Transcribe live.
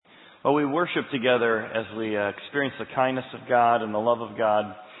Well, we worship together as we experience the kindness of God and the love of God.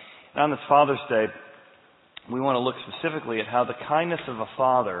 And on this Father's Day, we want to look specifically at how the kindness of a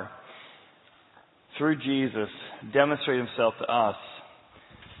father, through Jesus, demonstrated himself to us.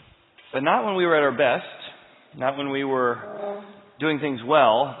 But not when we were at our best, not when we were doing things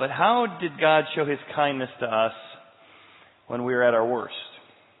well, but how did God show his kindness to us when we were at our worst,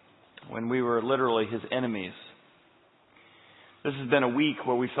 when we were literally his enemies? This has been a week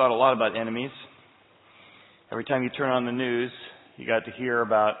where we've thought a lot about enemies. Every time you turn on the news, you got to hear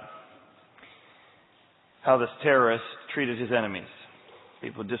about how this terrorist treated his enemies.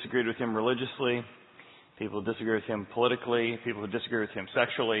 People who disagreed with him religiously, people who disagreed with him politically, people who disagreed with him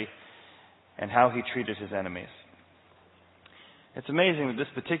sexually, and how he treated his enemies. It's amazing that this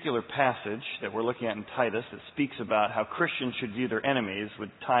particular passage that we're looking at in Titus that speaks about how Christians should view their enemies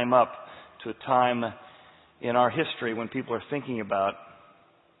would time up to a time in our history when people are thinking about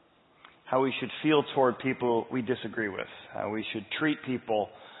how we should feel toward people we disagree with, how we should treat people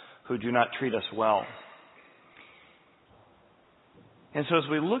who do not treat us well. And so as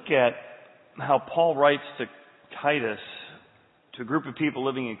we look at how Paul writes to Titus, to a group of people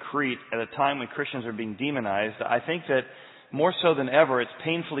living in Crete at a time when Christians are being demonized, I think that more so than ever, it's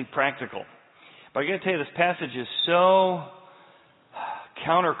painfully practical. But I got to tell you, this passage is so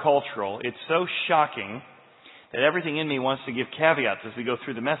countercultural, it's so shocking, that everything in me wants to give caveats as we go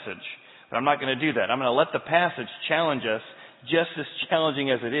through the message. But I'm not going to do that. I'm going to let the passage challenge us, just as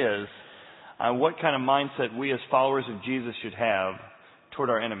challenging as it is, on what kind of mindset we as followers of Jesus should have toward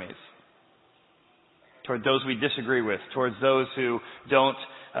our enemies, toward those we disagree with, towards those who don't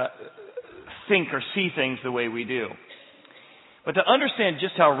think or see things the way we do. But to understand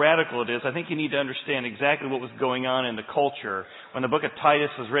just how radical it is, I think you need to understand exactly what was going on in the culture when the book of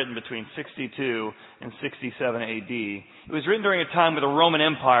Titus was written between 62 and 67 AD. It was written during a time where the Roman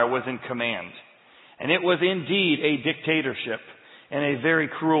Empire was in command. And it was indeed a dictatorship, and a very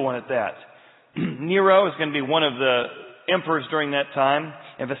cruel one at that. Nero is going to be one of the emperors during that time,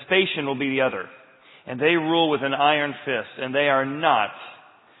 and Vespasian will be the other. And they rule with an iron fist, and they are not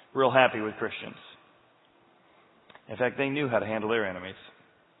real happy with Christians. In fact, they knew how to handle their enemies.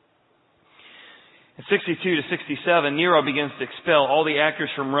 In 62 to 67, Nero begins to expel all the actors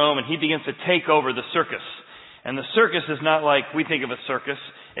from Rome, and he begins to take over the circus. And the circus is not like we think of a circus.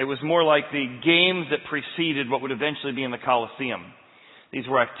 It was more like the games that preceded what would eventually be in the Colosseum. These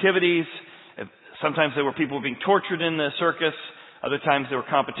were activities. Sometimes there were people being tortured in the circus. Other times there were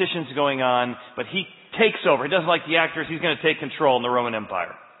competitions going on. But he takes over. He doesn't like the actors. He's going to take control in the Roman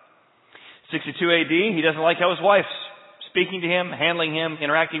Empire. 62 AD, he doesn't like how his wife's speaking to him, handling him,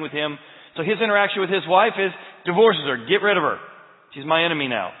 interacting with him. So his interaction with his wife is divorces her, get rid of her. She's my enemy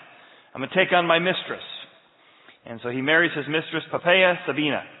now. I'm going to take on my mistress. And so he marries his mistress, Poppaea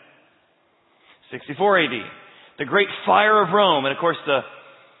Sabina. 64 AD, the great fire of Rome. And of course the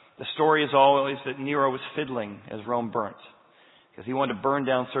story is always that Nero was fiddling as Rome burnt, because he wanted to burn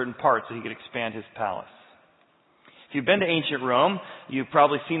down certain parts so he could expand his palace. If you've been to ancient Rome, you've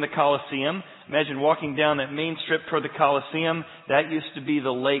probably seen the Colosseum. Imagine walking down that main strip toward the Colosseum. That used to be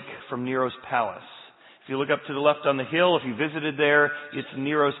the lake from Nero's palace. If you look up to the left on the hill, if you visited there, it's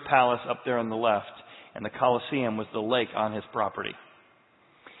Nero's palace up there on the left. And the Colosseum was the lake on his property.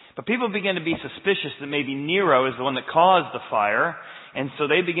 But people began to be suspicious that maybe Nero is the one that caused the fire. And so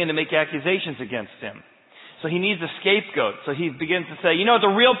they begin to make accusations against him. So he needs a scapegoat. So he begins to say, you know what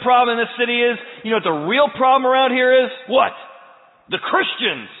the real problem in this city is? You know what the real problem around here is? What? The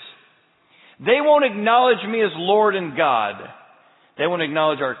Christians. They won't acknowledge me as Lord and God. They won't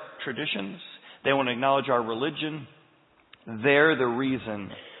acknowledge our traditions. They won't acknowledge our religion. They're the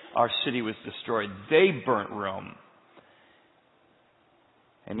reason our city was destroyed. They burnt Rome.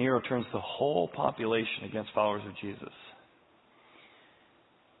 And Nero turns the whole population against followers of Jesus.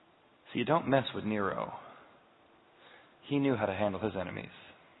 So you don't mess with Nero. He knew how to handle his enemies.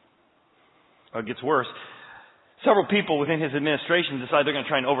 It gets worse. Several people within his administration decide they're going to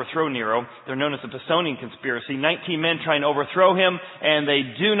try and overthrow Nero. They're known as the Pisonian conspiracy. 19 men try and overthrow him, and they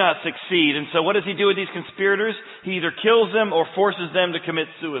do not succeed. And so what does he do with these conspirators? He either kills them or forces them to commit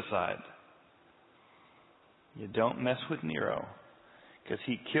suicide. You don't mess with Nero, because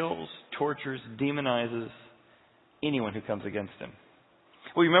he kills, tortures, demonizes anyone who comes against him.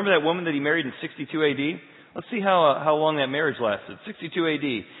 Well, you remember that woman that he married in 62 AD? Let's see how long that marriage lasted. 62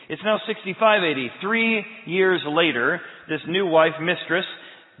 AD. It's now 65 AD. 3 years later, this new wife, mistress,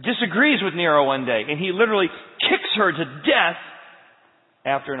 disagrees with Nero one day, and he literally kicks her to death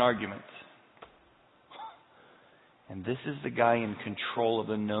after an argument. And this is the guy in control of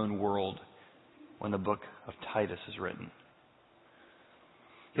the known world when the book of Titus is written.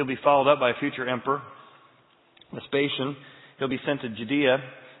 He'll be followed up by a future emperor, Vespasian. He'll be sent to Judea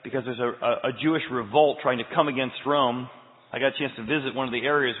because there's a Jewish revolt trying to come against Rome. I got a chance to visit one of the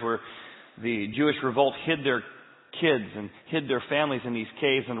areas where the Jewish revolt hid their kids and hid their families in these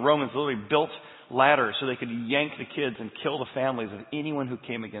caves, and the Romans literally built ladders so they could yank the kids and kill the families of anyone who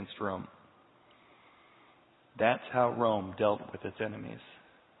came against Rome. That's how Rome dealt with its enemies.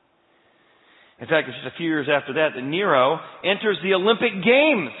 In fact, it's just a few years after that that Nero enters the Olympic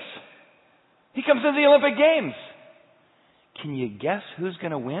Games. He comes into the Olympic Games. Can you guess who's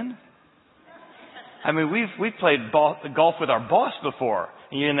going to win? I mean, we've played golf with our boss before.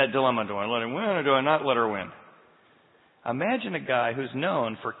 And you're in that dilemma. Do I let her win or do I not let her win? Imagine a guy who's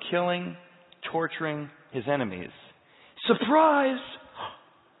known for killing, torturing his enemies. Surprise!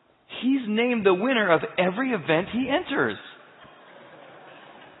 He's named the winner of every event he enters.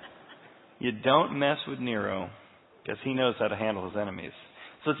 You don't mess with Nero because he knows how to handle his enemies.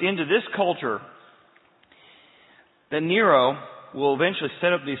 So it's into this culture that Nero will eventually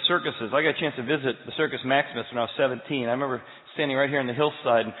set up these circuses. I got a chance to visit the Circus Maximus when I was 17. I remember standing right here on the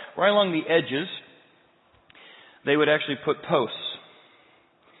hillside, and right along the edges, they would actually put posts.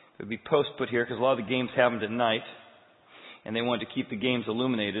 There would be posts put here because a lot of the games happened at night, and they wanted to keep the games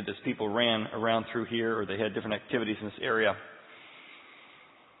illuminated as people ran around through here or they had different activities in this area.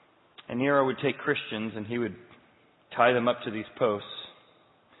 And Nero would take Christians and he would tie them up to these posts,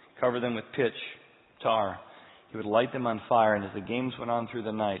 cover them with pitch, tar. He would light them on fire, and as the games went on through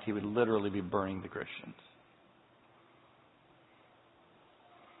the night, he would literally be burning the Christians.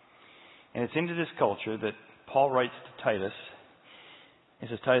 And it's into this culture that Paul writes to Titus. He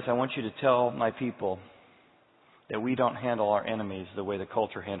says, Titus, I want you to tell my people that we don't handle our enemies the way the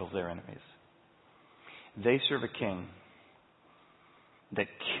culture handles their enemies. They serve a king that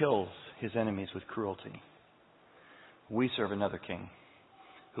kills his enemies with cruelty. We serve another king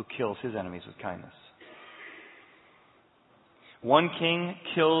who kills his enemies with kindness. One king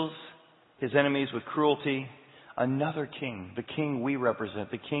kills his enemies with cruelty. Another king, the king we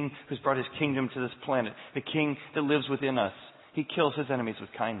represent, the king who's brought his kingdom to this planet, the king that lives within us, he kills his enemies with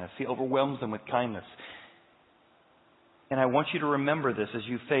kindness. He overwhelms them with kindness. And I want you to remember this as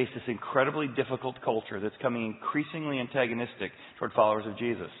you face this incredibly difficult culture that's coming increasingly antagonistic toward followers of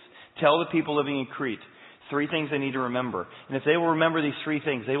Jesus. Tell the people living in Crete 3 things they need to remember. And if they will remember these 3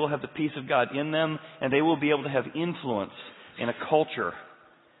 things, they will have the peace of God in them, and they will be able to have influence in a culture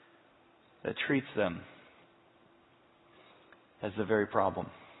that treats them as the very problem.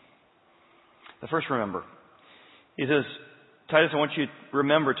 The first, remember. He says, Titus, I want you to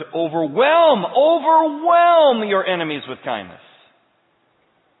remember to overwhelm your enemies with kindness.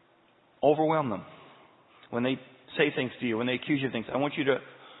 Overwhelm them. When they say things to you, when they accuse you of things, I want you to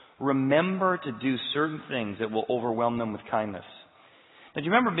remember to do certain things that will overwhelm them with kindness. Now, do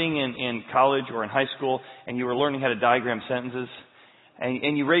you remember being in college or in high school and you were learning how to diagram sentences?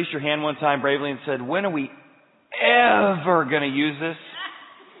 And you raised your hand one time bravely and said, when are we ever going to use this?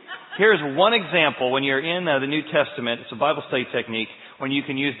 Here's one example when you're in the New Testament. It's a Bible study technique when you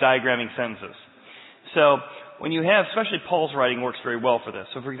can use diagramming sentences. So when you have, especially Paul's writing works very well for this.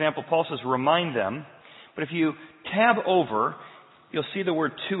 So for example, Paul says, remind them. But if you tab over, you'll see the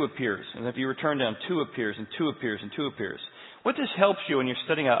word to appears. And if you return down, to appears, and to appears, and to appears. What this helps you when you're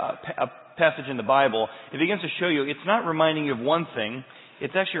studying a passage in the Bible, it begins to show you it's not reminding you of one thing.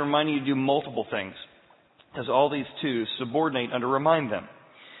 It's actually reminding you to do multiple things. Because all these to subordinate under remind them.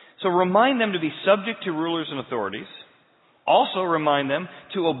 So remind them to be subject to rulers and authorities. Also remind them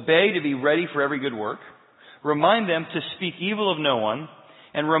to obey, to be ready for every good work. Remind them to speak evil of no one.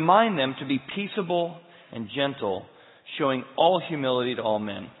 And remind them to be peaceable and gentle, showing all humility to all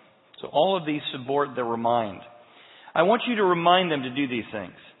men. So all of these support the remind. I want you to remind them to do these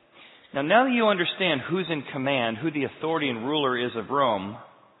things. Now that you understand who's in command, who the authority and ruler is of Rome,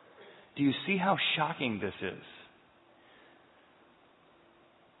 do you see how shocking this is?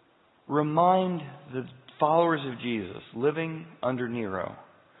 Remind the followers of Jesus living under Nero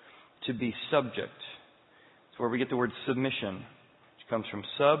to be subject. That's where we get the word submission, which comes from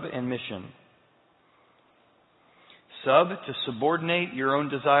sub and mission. Sub, to subordinate your own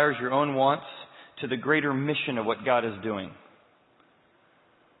desires, your own wants, to the greater mission of what God is doing.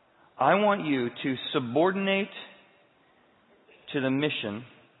 I want you to subordinate to the mission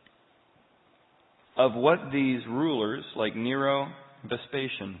of what these rulers like Nero and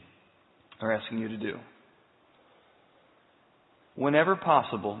Vespasian are asking you to do. Whenever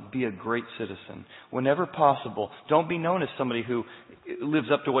possible, be a great citizen. Whenever possible, don't be known as somebody who lives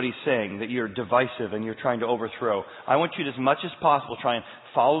up to what he's saying, that you're divisive and you're trying to overthrow. I want you to, as much as possible, try and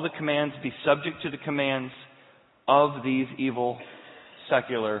follow the commands, be subject to the commands of these evil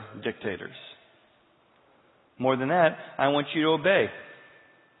secular dictators. More than that, I want you to obey.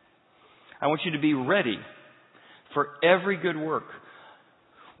 I want you to be ready for every good work.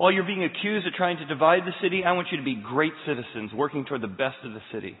 While you're being accused of trying to divide the city, I want you to be great citizens working toward the best of the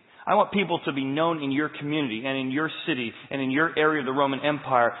city. I want people to be known in your community and in your city and in your area of the Roman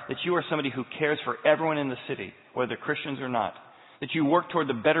Empire that you are somebody who cares for everyone in the city, whether they're Christians or not. That you work toward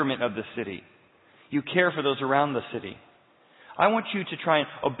the betterment of the city. You care for those around the city. I want you to try and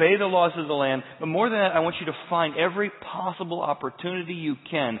obey the laws of the land, but more than that, I want you to find every possible opportunity you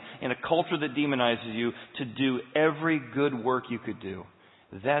can in a culture that demonizes you to do every good work you could do.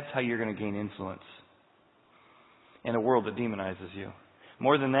 That's how you're going to gain influence in a world that demonizes you.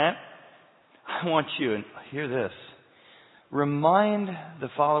 More than that, I want you, and hear this, remind the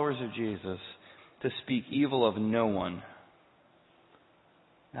followers of Jesus to speak evil of no one.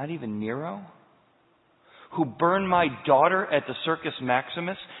 Not even Nero, who burned my daughter at the Circus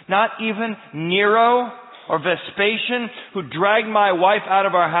Maximus. Not even Nero or Vespasian, who dragged my wife out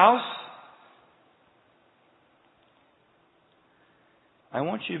of our house. I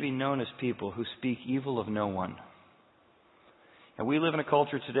want you to be known as people who speak evil of no one. And we live in a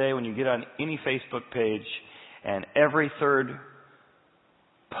culture today when you get on any Facebook page and every third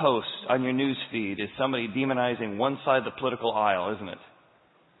post on your news feed is somebody demonizing one side of the political aisle, isn't it?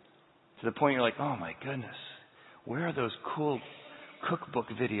 To the point you're like, oh my goodness, where are those cool cookbook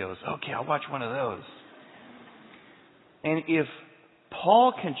videos? Okay, I'll watch one of those. And if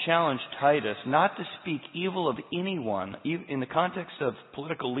Paul can challenge Titus not to speak evil of anyone in the context of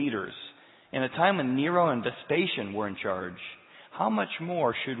political leaders in a time when Nero and Vespasian were in charge, how much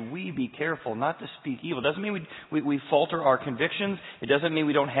more should we be careful not to speak evil? It doesn't mean we falter our convictions. It doesn't mean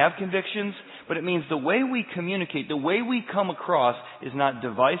we don't have convictions. But it means the way we communicate, the way we come across is not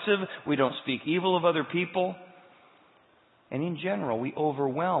divisive. We don't speak evil of other people. And in general, we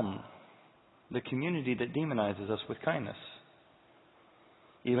overwhelm the community that demonizes us with kindness.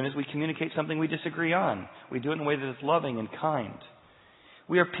 Even as we communicate something we disagree on, we do it in a way that is loving and kind.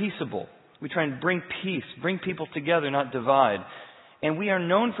 We are peaceable. We try and bring peace, bring people together, not divide. And we are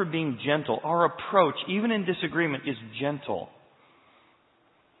known for being gentle. Our approach, even in disagreement, is gentle.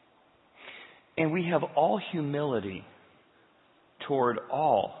 And we have all humility toward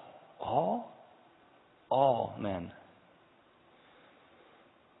all men.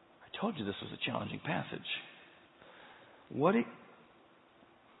 I told you this was a challenging passage. What do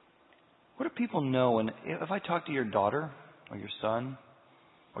people know? And if I talk to your daughter or your son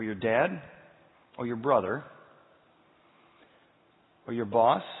or your dad or your brother or your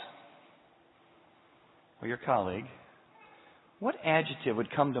boss or your colleague, what adjective would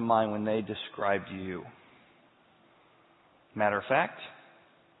come to mind when they described you? Matter of fact?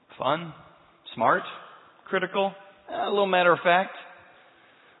 Fun? Smart? Critical? A little matter of fact?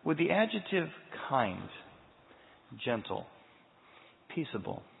 Would the adjective kind, gentle,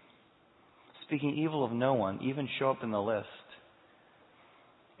 peaceable, speaking evil of no one even show up in the list?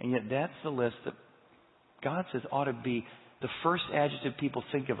 And yet that's the list that God says ought to be the first adjective people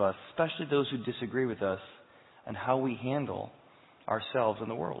think of us, especially those who disagree with us, and how we handle ourselves in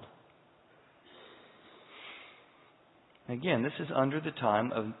the world. Again, this is under the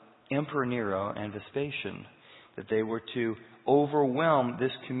time of Emperor Nero and Vespasian, that they were to overwhelm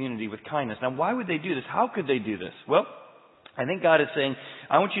this community with kindness. Now, why would they do this? How could they do this? Well, I think God is saying,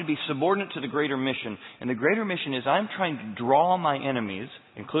 I want you to be subordinate to the greater mission. And the greater mission is I'm trying to draw my enemies,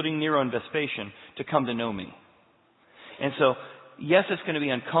 including Nero and Vespasian, to come to know me. And so, yes, it's going to be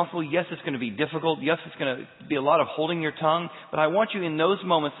uncomfortable. Yes, it's going to be difficult. Yes, it's going to be a lot of holding your tongue. But I want you in those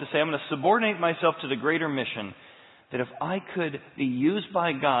moments to say, I'm going to subordinate myself to the greater mission. That if I could be used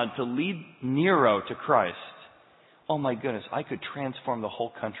by God to lead Nero to Christ, oh my goodness, I could transform the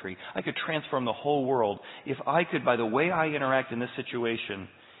whole country. I could transform the whole world. If I could, by the way I interact in this situation,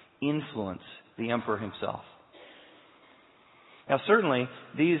 influence the emperor himself. Now certainly,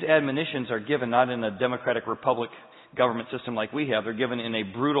 these admonitions are given not in a democratic republic government system like we have. They're given in a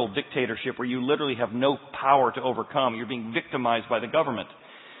brutal dictatorship where you literally have no power to overcome. You're being victimized by the government.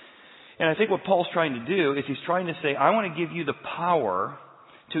 And I think what Paul's trying to do is he's trying to say, I want to give you the power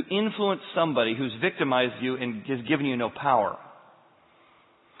to influence somebody who's victimized you and has given you no power.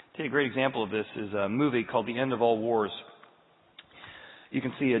 I'll tell you a great example of this is a movie called The End of All Wars. You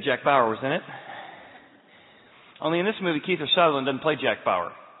can see Jack Bauer was in it. Only in this movie, Kiefer Sutherland doesn't play Jack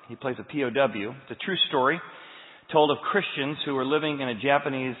Bauer. He plays a POW. It's a true story told of Christians who were living in a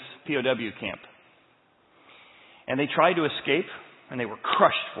Japanese POW camp. And they tried to escape, and they were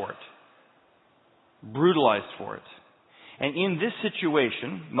crushed for it, brutalized for it. And in this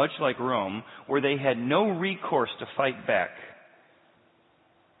situation, much like Rome, where they had no recourse to fight back,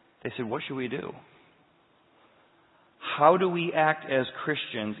 They said, what should we do? How do we act as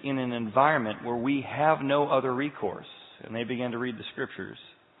Christians in an environment where we have no other recourse? And they began to read the Scriptures.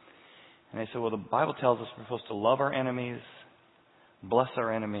 And they said, well, the Bible tells us we're supposed to love our enemies, bless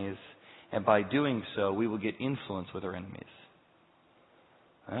our enemies, and by doing so, we will get influence with our enemies.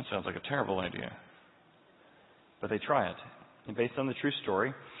 And that sounds like a terrible idea. But they try it. And based on the true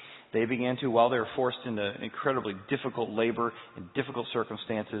story, they began to, while they were forced into incredibly difficult labor and difficult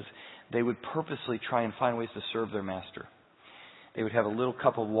circumstances, they would purposely try and find ways to serve their master. They would have a little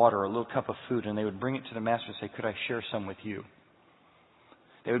cup of water or a little cup of food, and they would bring it to the master and say, could I share some with you?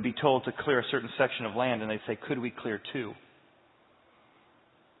 They would be told to clear a certain section of land, and they'd say, could we clear two?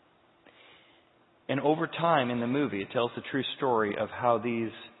 And over time in the movie, it tells the true story of how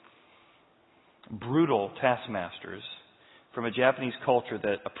these brutal taskmasters from a Japanese culture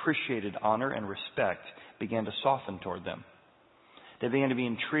that appreciated honor and respect began to soften toward them. They began to be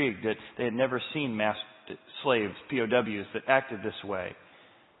intrigued that they had never seen mass slaves, POWs, that acted this way,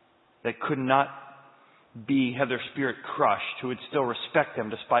 that could not have their spirit crushed, who would still respect them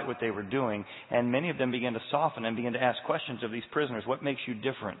despite what they were doing. And many of them began to soften and began to ask questions of these prisoners. What makes you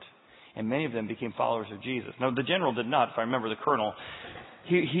different? And many of them became followers of Jesus. Now, the general did not, if I remember the colonel.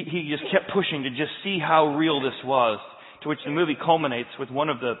 He just kept pushing to just see how real this was, to which the movie culminates with one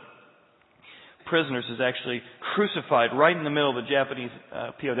of the prisoners is actually crucified right in the middle of the Japanese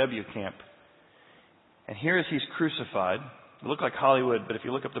POW camp. And here as he's crucified, it looked like Hollywood, but if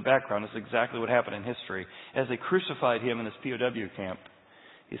you look up the background, it's exactly what happened in history. As they crucified him in this POW camp,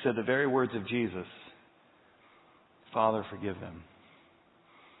 he said the very words of Jesus, Father, forgive them,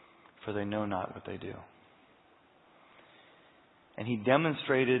 for they know not what they do. And he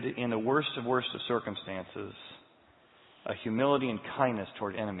demonstrated in the worst of circumstances a humility and kindness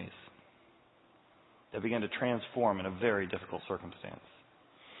toward enemies that began to transform in a very difficult circumstance.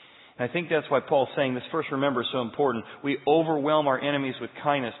 And I think that's why Paul's saying this first, remember, is so important. We overwhelm our enemies with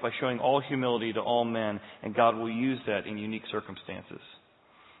kindness by showing all humility to all men, and God will use that in unique circumstances.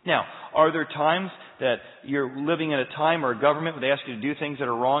 Now, are there times that you're living in a time or a government where they ask you to do things that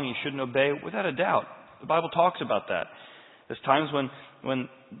are wrong and you shouldn't obey? Without a doubt. The Bible talks about that. There's times when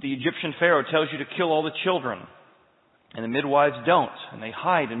the Egyptian Pharaoh tells you to kill all the children, and the midwives don't, and they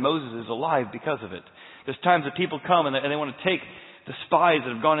hide, and Moses is alive because of it. There's times that people come and they want to take the spies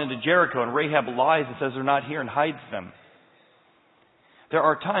that have gone into Jericho, and Rahab lies and says they're not here and hides them. There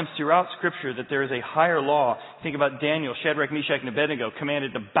are times throughout Scripture that there is a higher law. Think about Daniel, Shadrach, Meshach, and Abednego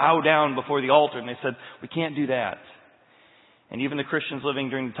commanded to bow down before the altar, and they said, we can't do that. And even the Christians living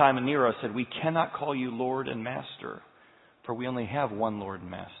during the time of Nero said, we cannot call you Lord and Master, for we only have one Lord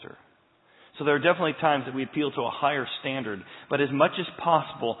and Master. So there are definitely times that we appeal to a higher standard. But as much as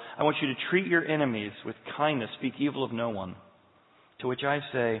possible, I want you to treat your enemies with kindness, speak evil of no one. To which I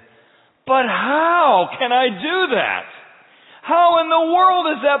say, but how can I do that? How in the world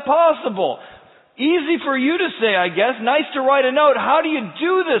is that possible? Easy for you to say, I guess. Nice to write a note. How do you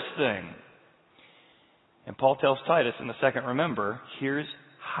do this thing? And Paul tells Titus in the second, remember, here's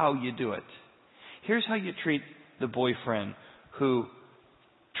how you do it. Here's how you treat the boyfriend who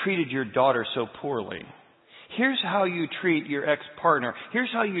treated your daughter so poorly. Here's how you treat your ex-partner. Here's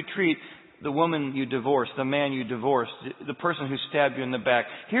how you treat the woman you divorced, the man you divorced, the person who stabbed you in the back.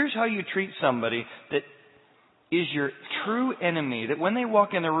 Here's how you treat somebody that is your true enemy, that when they walk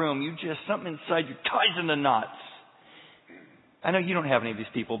in the room, something inside you ties into knots. I know you don't have any of these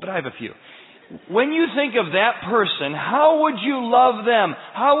people, but I have a few. When you think of that person, how would you love them?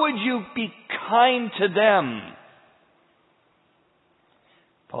 How would you be kind to them?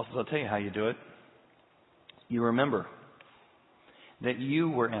 Paul says, I'll tell you how you do it. You remember that you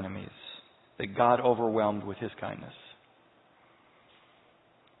were enemies, that God overwhelmed with His kindness.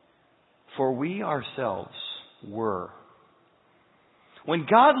 For we ourselves were. When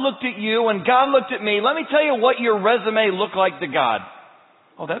God looked at you, when God looked at me, let me tell you what your resume looked like to God.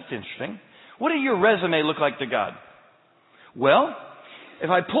 Oh, that's interesting. What did your resume look like to God? Well, if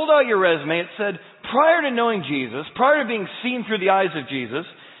I pulled out your resume, it said, prior to knowing Jesus, prior to being seen through the eyes of Jesus,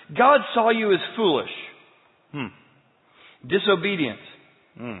 God saw you as foolish, disobedient,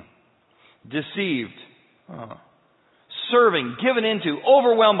 deceived, serving, given into,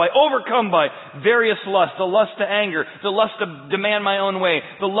 overwhelmed by, overcome by various lusts, the lust to anger, the lust to demand my own way,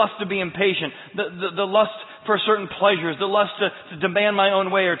 the lust to be impatient, the lust for certain pleasures, the lust to demand my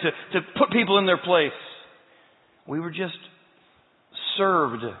own way or to put people in their place. We were just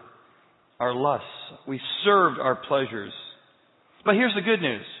served our lusts. We served our pleasures. But here's the good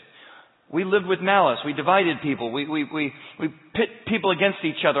news. We lived with malice. We divided people. We pit people against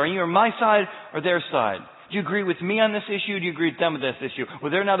each other. Are you on my side or their side? Do you agree with me on this issue? Do you agree with them on this issue? Well,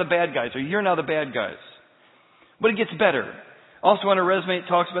 they're now the bad guys, or you're now the bad guys. But it gets better. Also on a resume, it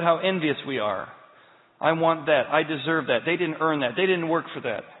talks about how envious we are. I want that. I deserve that. They didn't earn that. They didn't work for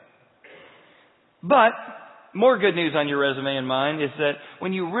that. But more good news on your resume and mine is that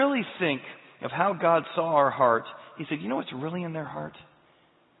when you really think of how God saw our heart, He said, you know what's really in their heart?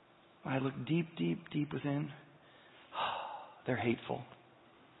 When I look deep, deep, deep within, they're hateful.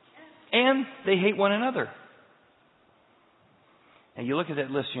 And they hate one another. And you look at that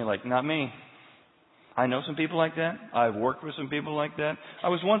list and you're like, not me. I know some people like that. I've worked with some people like that. I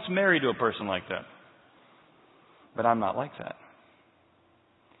was once married to a person like that. But I'm not like that.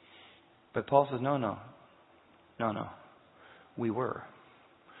 But Paul says, no. We were.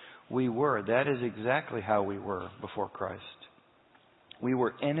 We were. That is exactly how we were before Christ. We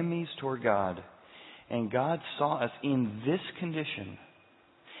were enemies toward God. And God saw us in this condition.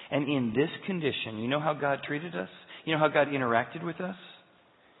 And in this condition, you know how God treated us? You know how God interacted with us?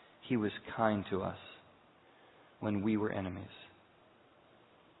 He was kind to us when we were enemies.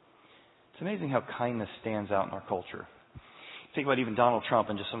 It's amazing how kindness stands out in our culture. Think about even Donald Trump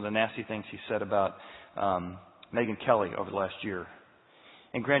and just some of the nasty things he said about Megyn Kelly over the last year.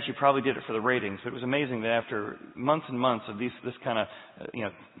 And granted, she probably did it for the ratings, but it was amazing that after months and months of this kind of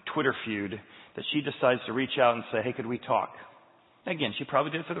Twitter feud, that she decides to reach out and say, hey, could we talk? Again, she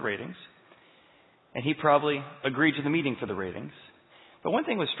probably did it for the ratings. And he probably agreed to the meeting for the ratings. But one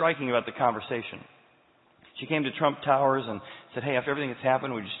thing was striking about the conversation. She came to Trump Towers and said, hey, after everything that's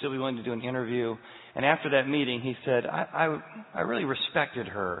happened, would you still be willing to do an interview? And after that meeting, he said, I really respected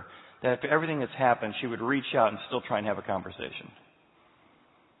her, that after everything that's happened, she would reach out and still try and have a conversation.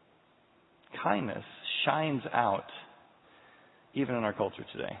 Kindness shines out even in our culture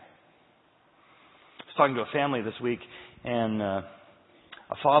today. I was talking to a family this week, and a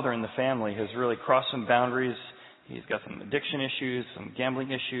father in the family has really crossed some boundaries. He's got some addiction issues, some gambling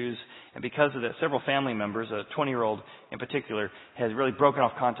issues, and because of that, several family members, a 20-year-old in particular, has really broken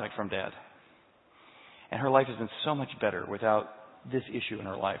off contact from Dad. And her life has been so much better without this issue in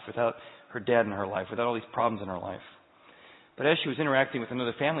her life, without her dad in her life, without all these problems in her life. But as she was interacting with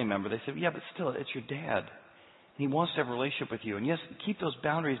another family member, they said, yeah, but still, it's your dad. And he wants to have a relationship with you. And yes, keep those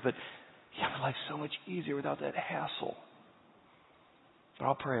boundaries, but yeah, but life's so much easier without that hassle. But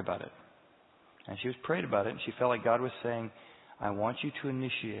I'll pray about it. And she was prayed about it, and she felt like God was saying, I want you to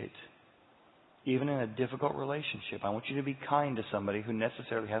initiate, even in a difficult relationship. I want you to be kind to somebody who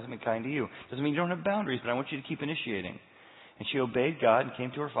necessarily hasn't been kind to you. Doesn't mean you don't have boundaries, but I want you to keep initiating. And she obeyed God and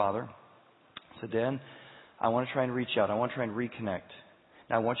came to her father. Said, Dad, I want to try and reach out. I want to try and reconnect.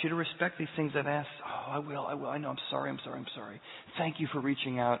 Now, I want you to respect these things I've asked. Oh, I will. I know. I'm sorry. Thank you for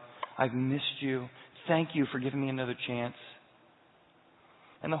reaching out. I've missed you. Thank you for giving me another chance.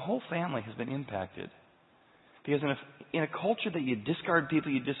 And the whole family has been impacted. Because in a culture that you discard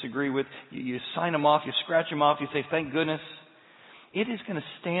people you disagree with, you sign them off, you scratch them off, you say, thank goodness, it is going to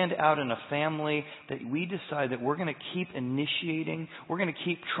stand out in a family that we decide that we're going to keep initiating, we're going to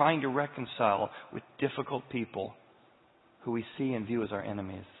keep trying to reconcile with difficult people who we see and view as our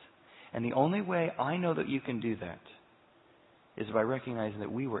enemies. And the only way I know that you can do that is by recognizing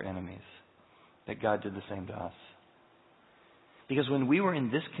that we were enemies, that God did the same to us. Because when we were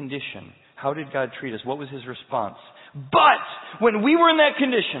in this condition, how did God treat us? What was His response? But when we were in that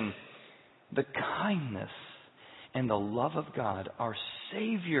condition, the kindness and the love of God, our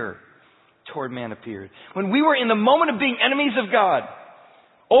Savior, toward man appeared. When we were in the moment of being enemies of God,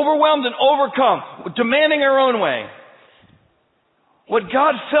 overwhelmed and overcome, demanding our own way, what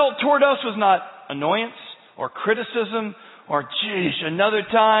God felt toward us was not annoyance or criticism or, geez, another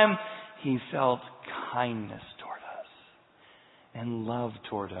time. He felt kindness toward us and love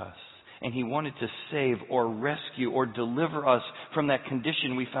toward us. And He wanted to save or rescue or deliver us from that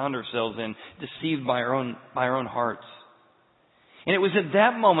condition we found ourselves in, deceived by our own hearts. And it was at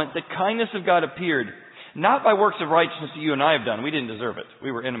that moment the kindness of God appeared, not by works of righteousness that you and I have done. We didn't deserve it.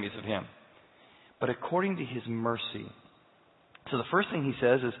 We were enemies of Him. But according to His mercy. So the first thing He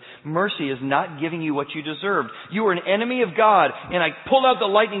says is, mercy is not giving you what you deserved. You were an enemy of God, and I pulled out the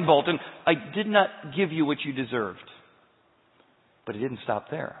lightning bolt, and I did not give you what you deserved. But it didn't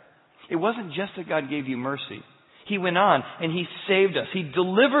stop there. It wasn't just that God gave you mercy. He went on and He saved us. He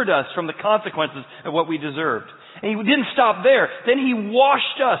delivered us from the consequences of what we deserved. And He didn't stop there. Then He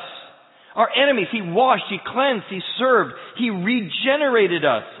washed us. Our enemies, He washed, He cleansed, He served. He regenerated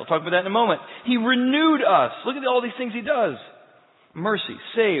us. I'll talk about that in a moment. He renewed us. Look at all these things He does. Mercy,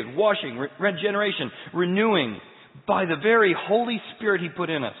 saved, washing, regeneration, renewing by the very Holy Spirit He put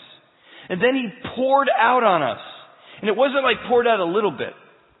in us. And then He poured out on us. And it wasn't like poured out a little bit.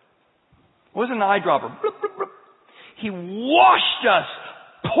 It wasn't an eyedropper. Bloop, bloop, bloop. He washed us,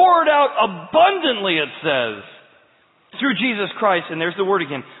 poured out abundantly, it says, through Jesus Christ. And there's the word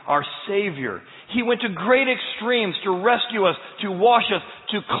again, our Savior. He went to great extremes to rescue us, to wash us,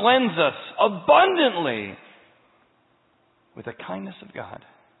 to cleanse us abundantly with the kindness of God.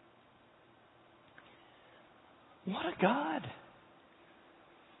 What a God.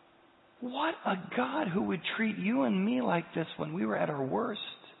 What a God who would treat you and me like this when we were at our worst.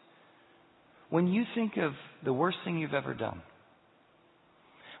 When you think of the worst thing you've ever done,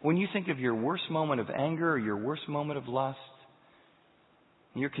 when you think of your worst moment of anger or your worst moment of lust,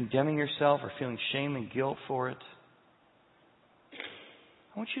 and you're condemning yourself or feeling shame and guilt for it,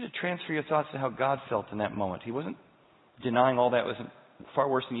 I want you to transfer your thoughts to how God felt in that moment. He wasn't denying all that. It was far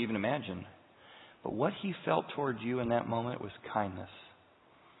worse than you even imagined. But what He felt towards you in that moment was kindness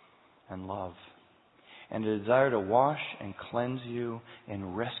and love, and a desire to wash and cleanse you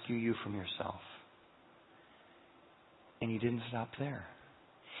and rescue you from yourself. And He didn't stop there.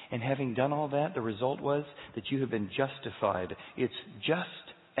 And having done all that, the result was that you have been justified. It's just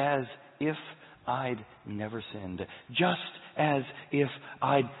as if I'd never sinned. Just as if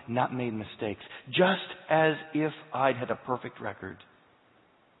I'd not made mistakes. Just as if I'd had a perfect record.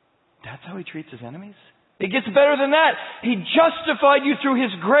 That's how He treats His enemies? It gets better than that. He justified you through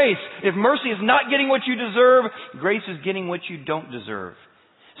His grace. If mercy is not getting what you deserve, grace is getting what you don't deserve.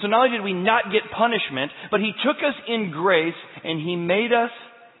 So not only did we not get punishment, but He took us in grace and He made us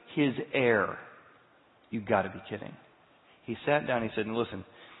His heir. You've got to be kidding. He sat down and He said, listen,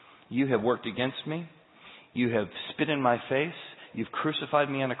 you have worked against me. You have spit in my face. You've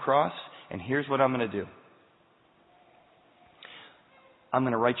crucified me on a cross. And here's what I'm going to do. I'm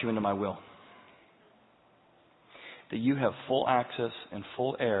going to write you into my will. That you have full access and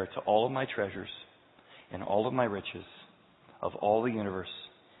full heir to all of my treasures and all of my riches of all the universes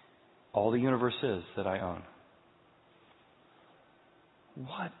that I own.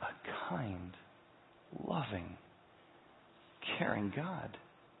 What a kind, loving, caring God.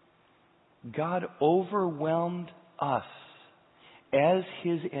 God overwhelmed us as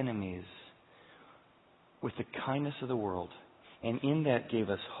His enemies with the kindness of the world, and in that gave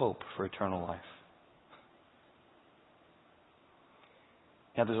us hope for eternal life.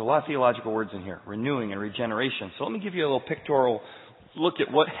 Now, there's a lot of theological words in here, renewing and regeneration. So let me give you a little pictorial look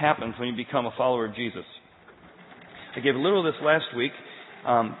at what happens when you become a follower of Jesus. I gave a little of this last week,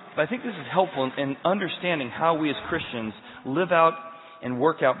 but I think this is helpful in understanding how we as Christians live out and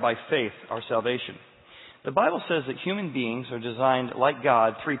work out by faith our salvation. The Bible says that human beings are designed, like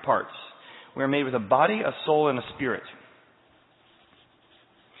God, 3 parts. We are made with a body, a soul, and a spirit.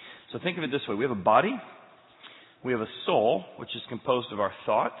 So think of it this way. We have a body. We have a soul, which is composed of our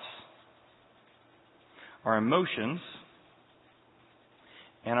thoughts, our emotions,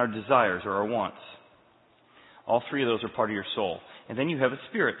 and our desires or our wants. All 3 of those are part of your soul. And then you have a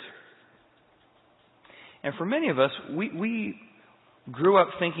spirit. And for many of us, we grew up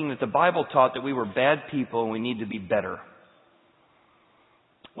thinking that the Bible taught that we were bad people and we need to be better.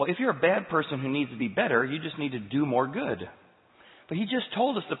 Well, if you're a bad person who needs to be better, you just need to do more good. But He just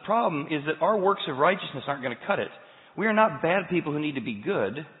told us the problem is that our works of righteousness aren't going to cut it. We are not bad people who need to be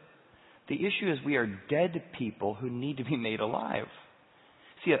good. The issue is we are dead people who need to be made alive.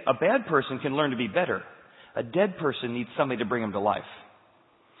 See, a bad person can learn to be better. A dead person needs somebody to bring him to life.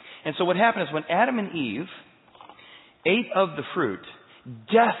 And so what happened is when Adam and Eve ate of the fruit,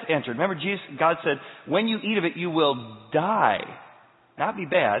 death entered. Remember, God said, when you eat of it, you will die. Not be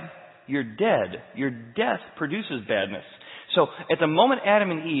bad. You're dead. Your death produces badness. So at the moment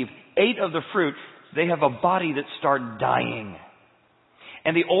Adam and Eve ate of the fruit, they have a body that starts dying.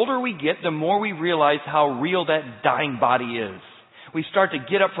 And the older we get, the more we realize how real that dying body is. We start to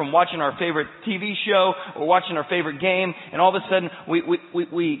get up from watching our favorite TV show or watching our favorite game, and all of a sudden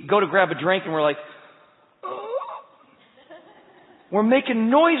we go to grab a drink and we're like, oh. We're making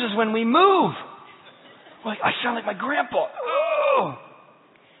noises when we move. We're like, I sound like my grandpa. Oh.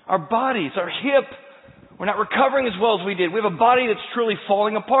 Our bodies, our hip, we're not recovering as well as we did. We have a body that's truly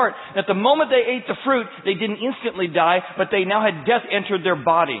falling apart. And at the moment they ate the fruit, they didn't instantly die, but they now had death entered their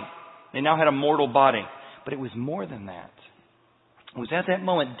body. They now had a mortal body. But it was more than that. It was at that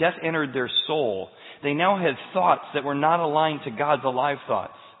moment death entered their soul. They now had thoughts that were not aligned to God's alive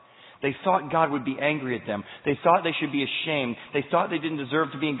thoughts. They thought God would be angry at them. They thought they should be ashamed. They thought they didn't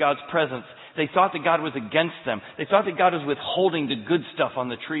deserve to be in God's presence. They thought that God was against them. They thought that God was withholding the good stuff on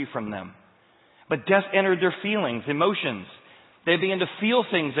the tree from them. But death entered their feelings, emotions. They began to feel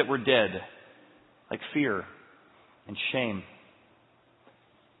things that were dead, like fear and shame.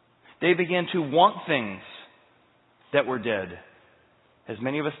 They began to want things that were dead, As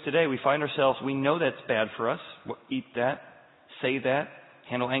many of us today, we find ourselves, we know that's bad for us. Eat that, say that,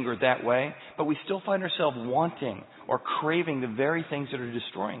 handle anger that way. But we still find ourselves wanting or craving the very things that are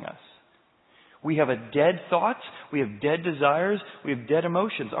destroying us. We have a dead thoughts. We have dead desires. We have dead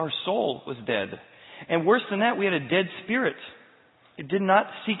emotions. Our soul was dead. And worse than that, we had a dead spirit. It did not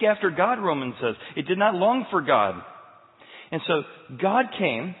seek after God, Romans says. It did not long for God. And so God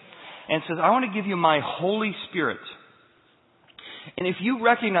came and says, I want to give you my Holy Spirit. And if you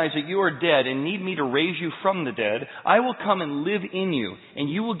recognize that you are dead and need me to raise you from the dead, I will come and live in you, and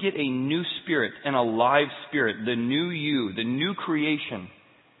you will get a new spirit, an alive spirit, the new you, the new creation.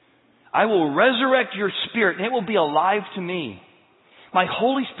 I will resurrect your spirit, and it will be alive to me. My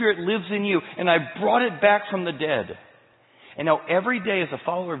Holy Spirit lives in you, and I brought it back from the dead. And now every day as a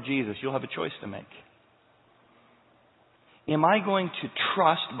follower of Jesus, you'll have a choice to make. Am I going to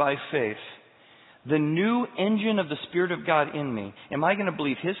trust by faith the new engine of the Spirit of God in me? Am I going to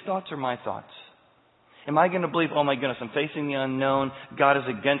believe His thoughts or my thoughts? Am I going to believe, oh my goodness, I'm facing the unknown, God is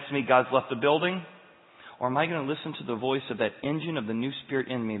against me, God's left the building? Or am I going to listen to the voice of that engine of the new Spirit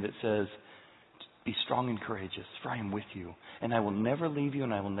in me that says, be strong and courageous, for I am with you, and I will never leave you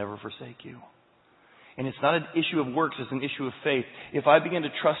and I will never forsake you. And it's not an issue of works, it's an issue of faith. If I begin to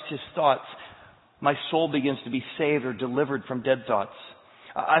trust His thoughts, my soul begins to be saved or delivered from dead thoughts.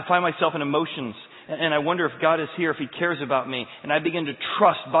 I find myself in emotions, and I wonder if God is here, if He cares about me. And I begin to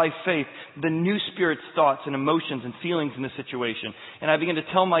trust by faith the new Spirit's thoughts and emotions and feelings in the situation. And I begin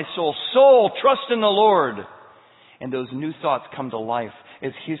to tell my soul, soul, trust in the Lord. And those new thoughts come to life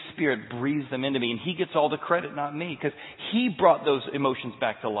as His Spirit breathes them into me. And He gets all the credit, not me, because He brought those emotions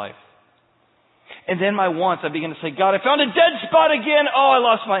back to life. And then my wants, I begin to say, God, I found a dead spot again. Oh, I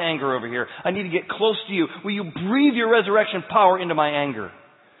lost my anger over here. I need to get close to you. Will you breathe your resurrection power into my anger,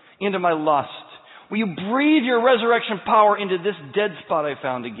 into my lust? Will you breathe your resurrection power into this dead spot I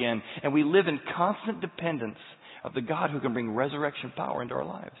found again? And we live in constant dependence of the God who can bring resurrection power into our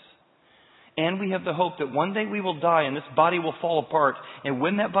lives. And we have the hope that one day we will die and this body will fall apart. And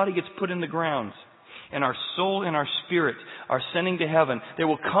when that body gets put in the ground, and our soul and our spirit are sending to heaven, there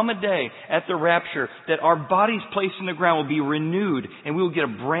will come a day at the rapture that our bodies placed in the ground will be renewed, and we will get a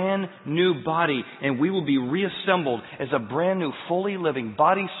brand new body, and we will be reassembled as a brand new, fully living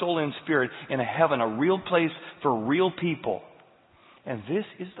body, soul, and spirit in a heaven, a real place for real people. And this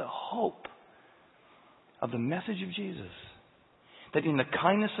is the hope of the message of Jesus. That in the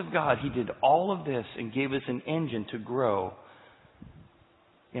kindness of God, He did all of this and gave us an engine to grow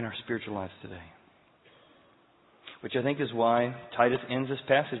in our spiritual lives today. Which I think is why Titus ends this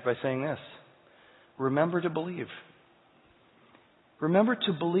passage by saying this. Remember to believe. Remember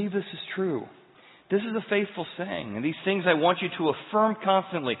to believe this is true. This is a faithful saying. And these things I want you to affirm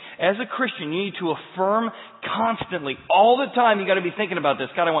constantly. As a Christian, you need to affirm constantly. All the time you've got to be thinking about this.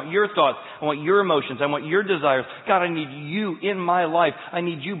 God, I want your thoughts. I want your emotions. I want your desires. God, I need you in my life. I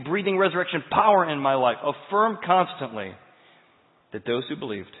need you breathing resurrection power in my life. Affirm constantly that those who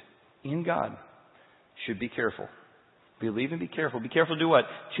believed in God should be careful. Believe and be careful. Be careful to do what?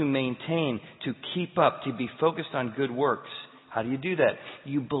 To maintain, to keep up, to be focused on good works. How do you do that?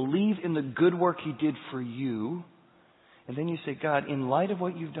 You believe in the good work He did for you, and then you say, God, in light of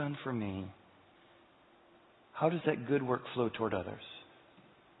what you've done for me, how does that good work flow toward others?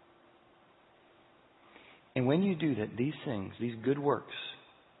 And when you do that, these things, these good works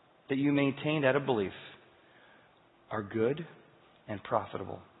that you maintained out of belief are good and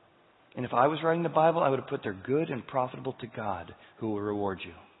profitable. And if I was writing the Bible, I would have put there good and profitable to God, who will reward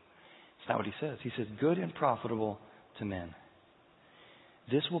you. It's not what He says. He says good and profitable to men.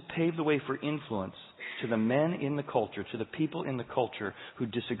 This will pave the way for influence to the men in the culture, to the people in the culture who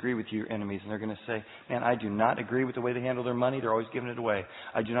disagree with you, your enemies. And they're going to say, man, I do not agree with the way they handle their money. They're always giving it away.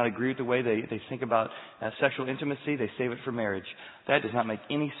 I do not agree with the way they think about sexual intimacy. They save it for marriage. That does not make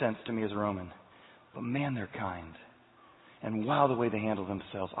any sense to me as a Roman. But man, they're kind. And wow, the way they handle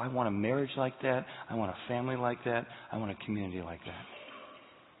themselves. I want a marriage like that. I want a family like that. I want a community like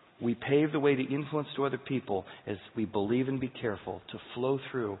that. We pave the way to influence to other people as we believe and be careful to flow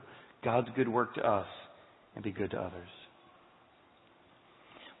through God's good work to us and be good to others.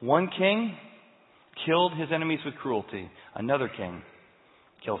 One king killed his enemies with cruelty. Another king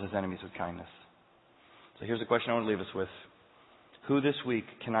killed his enemies with kindness. So here's a question I want to leave us with. Who this week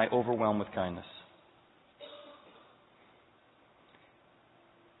can I overwhelm with kindness?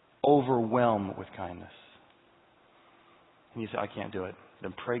 Overwhelm with kindness. And you say, I can't do it.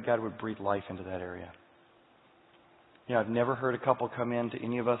 Then pray God would breathe life into that area. You know, I've never heard a couple come in to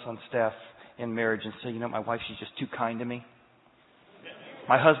any of us on staff in marriage and say, you know, my wife, she's just too kind to me.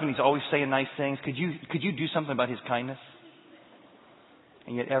 My husband, he's always saying nice things. Could you do something about his kindness?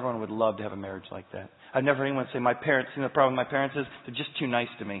 And yet everyone would love to have a marriage like that. I've never heard anyone say, my parents, the problem with my parents is they're just too nice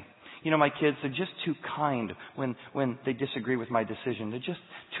to me. My kids, they're just too kind when they disagree with my decision. They're just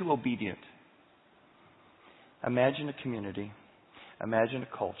too obedient. Imagine a community. Imagine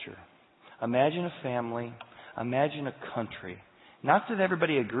a culture. Imagine a family. Imagine a country. Not that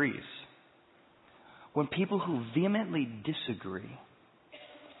everybody agrees. When people who vehemently disagree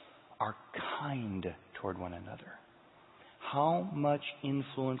are kind toward one another. How much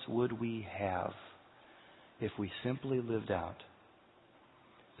influence would we have if we simply lived out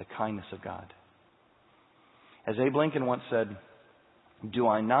the kindness of God? As Abe Lincoln once said, do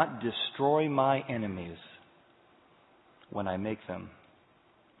I not destroy my enemies when I make them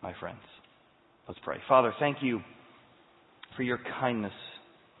my friends? Let's pray. Father, thank you for your kindness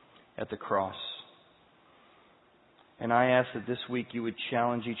at the cross. And I ask that this week you would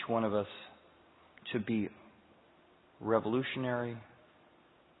challenge each one of us to be revolutionary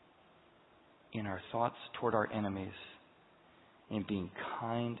in our thoughts toward our enemies, in being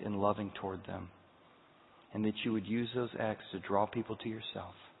kind and loving toward them, and that you would use those acts to draw people to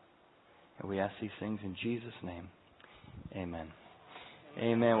yourself. And we ask these things in Jesus' name. Amen.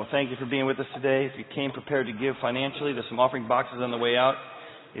 Amen. Well, thank you for being with us today. If you came prepared to give financially, there's some offering boxes on the way out.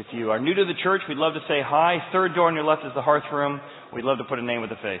 If you are new to the church, we'd love to say hi. Third door on your left is the hearth room. We'd love to put a name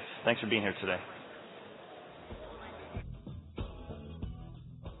with a face. Thanks for being here today.